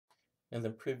In the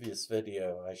previous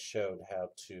video, I showed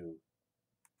how to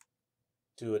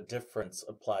do a difference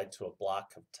applied to a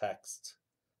block of text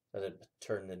that had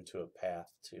turned into a path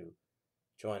to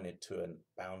join it to a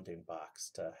bounding box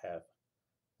to have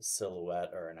a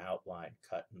silhouette or an outline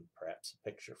cut in perhaps a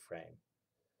picture frame.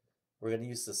 We're going to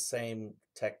use the same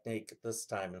technique this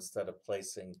time. Instead of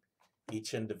placing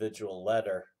each individual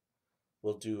letter,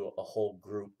 we'll do a whole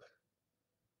group,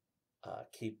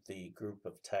 keep the group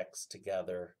of text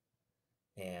together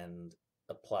and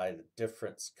apply the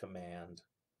difference command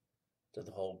to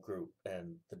the whole group.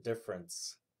 And the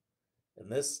difference in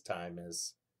this time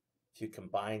is if you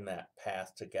combine that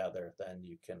path together, then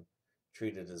you can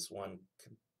treat it as one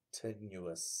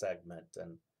continuous segment,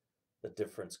 and the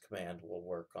difference command will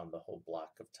work on the whole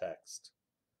block of text.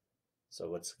 So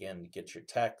once again, you get your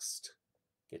text,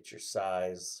 get your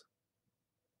size,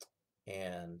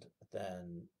 and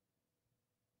then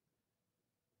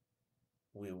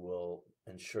we will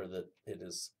ensure that it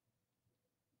is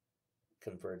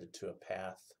converted to a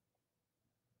path.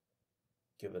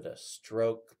 Give it a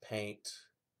stroke paint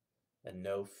and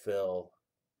no fill,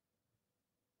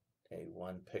 a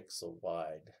 1 pixel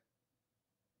wide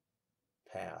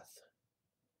path.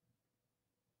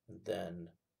 And then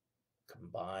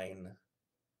combine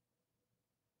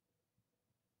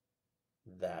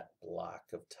that block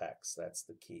of text. That's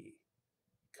the key.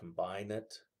 Combine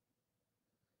it.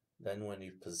 Then when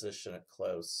you position it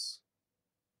close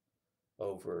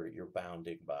over your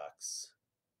bounding box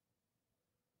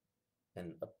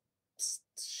and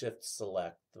shift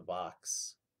select the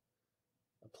box,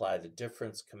 apply the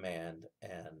difference command,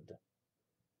 and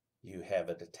you have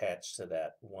it attached to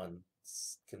that one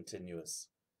continuous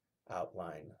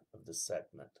outline of the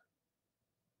segment.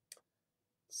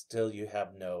 Still, you have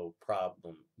no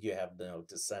problem. You have no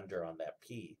descender on that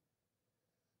P.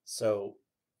 So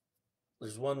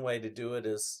there's one way to do it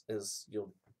is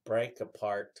you'll break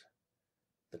apart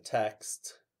the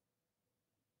text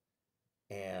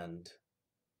and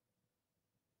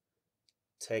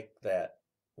take that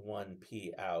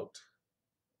 1P out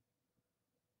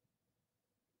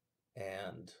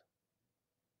and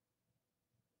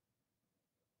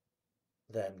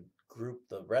then group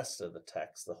the rest of the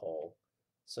text, the whole.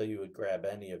 So you would grab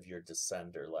any of your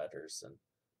descender letters and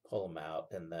pull them out,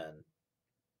 and then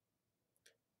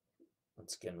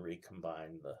once again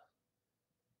recombine the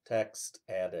text,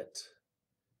 add it,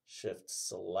 shift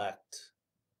select,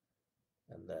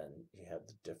 and then you have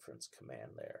the difference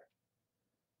command there.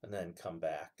 And then come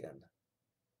back and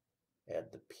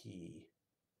add the P,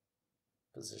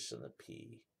 position the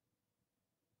P,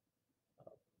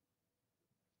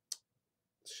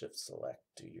 shift select,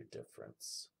 do your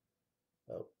difference.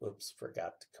 Oh, oops,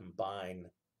 forgot to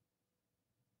combine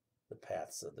the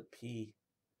paths of the P,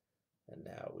 and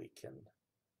now we can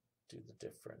do the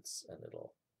difference and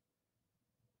it'll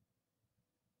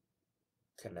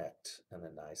connect in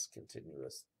a nice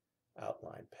continuous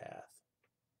outline path.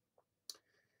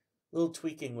 A little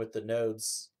tweaking with the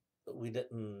nodes. We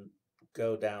didn't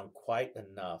go down quite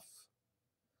enough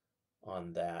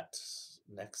on that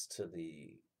next to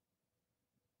the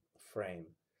frame.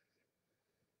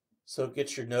 So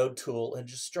get your node tool and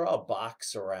just draw a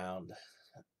box around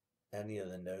any of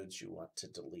the nodes you want to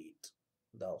delete.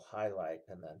 They'll highlight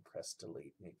and then press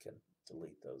delete, and you can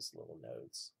delete those little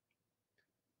nodes.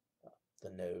 The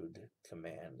node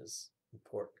command is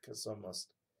important because almost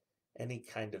any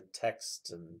kind of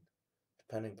text, and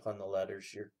depending upon the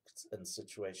letters you're in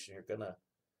situation, you're going to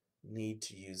need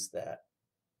to use that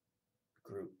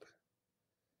group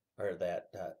or that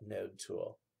node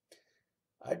tool.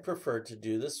 I'd prefer to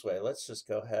do this way. Let's just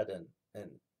go ahead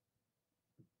and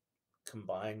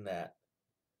combine that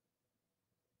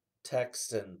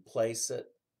text and place it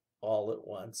all at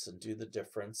once and do the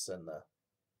difference, and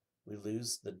we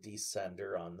lose the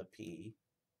descender on the P.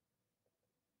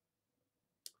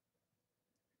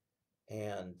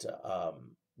 And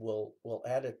we'll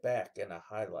add it back in a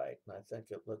highlight, and I think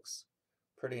it looks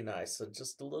pretty nice. And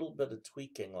just a little bit of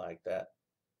tweaking like that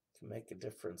can make a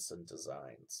difference in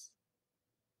designs.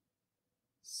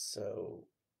 So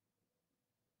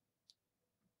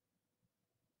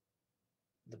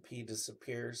the P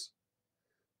disappears.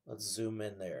 Let's zoom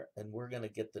in there, and we're going to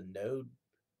get the node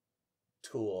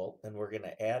tool, and we're going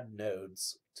to add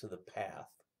nodes to the path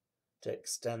to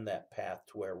extend that path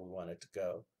to where we want it to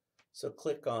go. So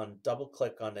double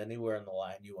click on anywhere in the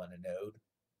line you want a node,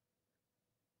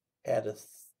 add a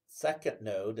second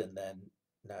node, and then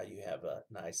now you have a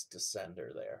nice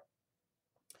descender there.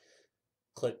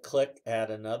 Click, add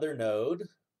another node,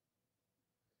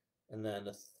 and then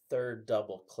a third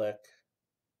double click,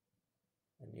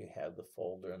 and you have the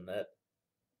folder, and that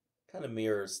kind of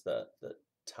mirrors the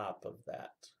top of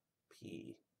that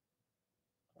P.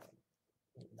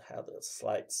 How the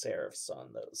slight serifs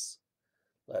on those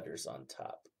letters on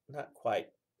top. Not quite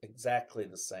exactly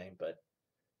the same, but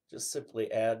just simply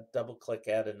double click,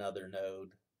 add another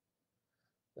node,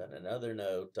 then another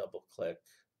node, double click,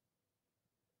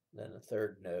 then a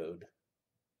third node,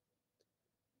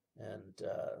 and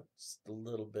just a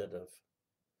little bit of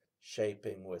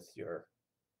shaping with your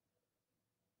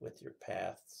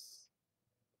paths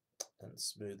and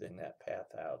smoothing that path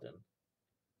out, and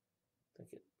I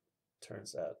think it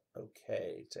turns out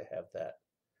okay to have that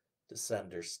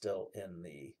descender still in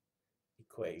the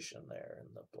equation there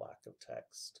in the block of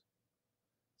text.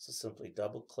 So simply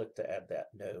double click to add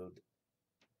that node,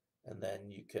 and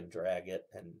then you can drag it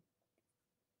and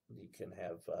you can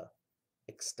have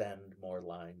extend more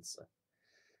lines.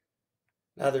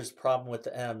 Now there's a problem with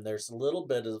the M. There's a little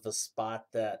bit of a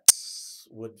spot that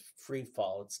would free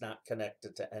fall. It's not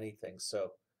connected to anything.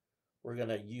 So we're going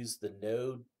to use the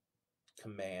node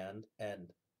command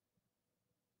and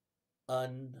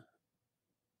unconnect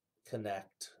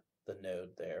the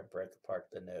node there, break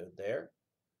apart the node there,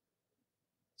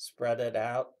 spread it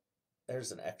out.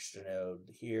 There's an extra node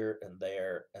here and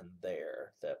there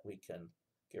that we can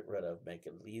get rid of, make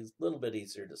it a little bit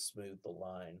easier to smooth the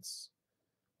lines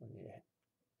when you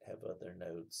have other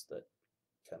nodes that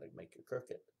kind of make it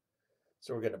crooked.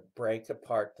 So we're going to break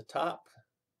apart the top,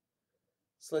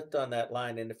 select on that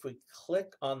line, and if we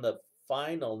click on the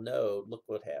final node, look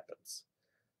what happens.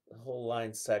 The whole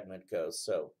line segment goes.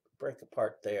 So break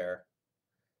apart there,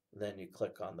 then you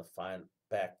click on the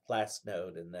last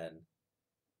node, and then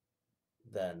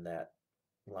that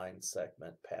line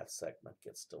segment, path segment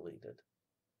gets deleted.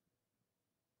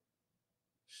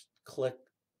 Click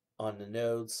on the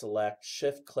node, select,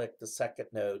 shift click the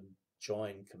second node,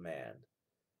 join command.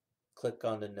 Click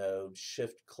on the node,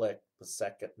 shift click the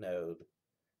second node,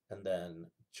 and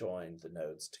then join the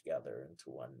nodes together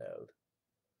into one node.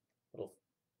 Little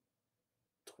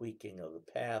tweaking of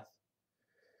the path.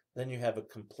 Then you have a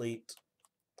complete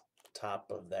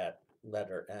top of that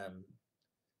letter M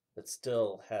that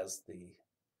still has the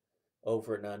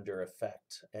over and under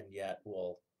effect, and yet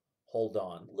will hold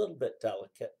on. A little bit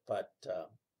delicate, but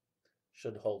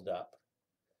should hold up.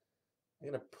 I'm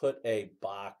going to put a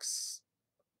box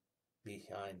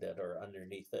behind it or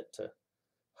underneath it to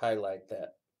highlight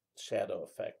that shadow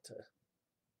effect.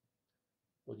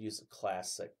 We'll use a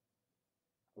classic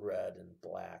red and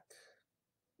black,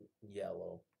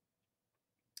 yellow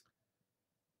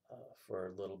for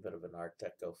a little bit of an Art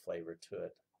Deco flavor to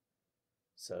it.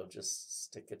 So just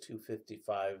stick a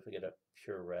 255, get a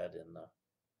pure red in the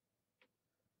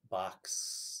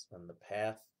box and the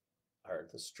path, or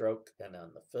the stroke, and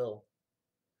on the fill.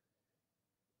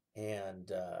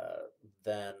 And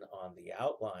then on the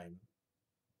outline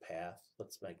path,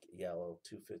 let's make it yellow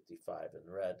 255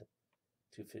 and red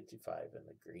 255 and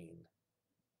the green.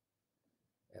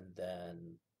 And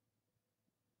then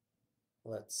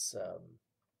let's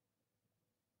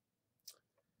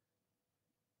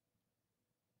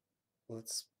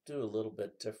do a little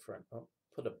bit different. I'll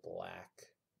put a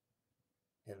black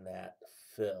in that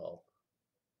fill.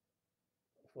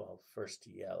 Well, first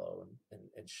yellow, and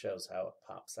it shows how it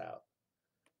pops out.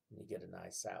 And you get a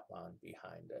nice outline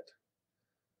behind it.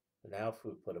 Now if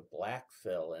we put a black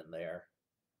fill in there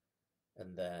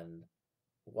and then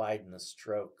widen the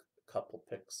stroke a couple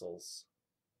pixels,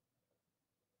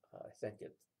 I think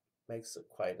it makes it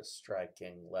quite a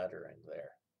striking lettering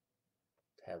there.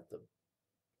 To have the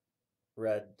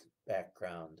red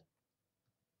background,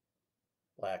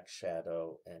 black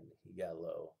shadow, and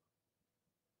yellow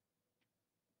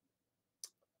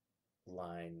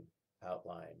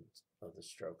outline of the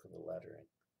stroke of the lettering.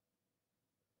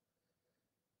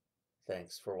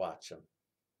 Thanks for watching.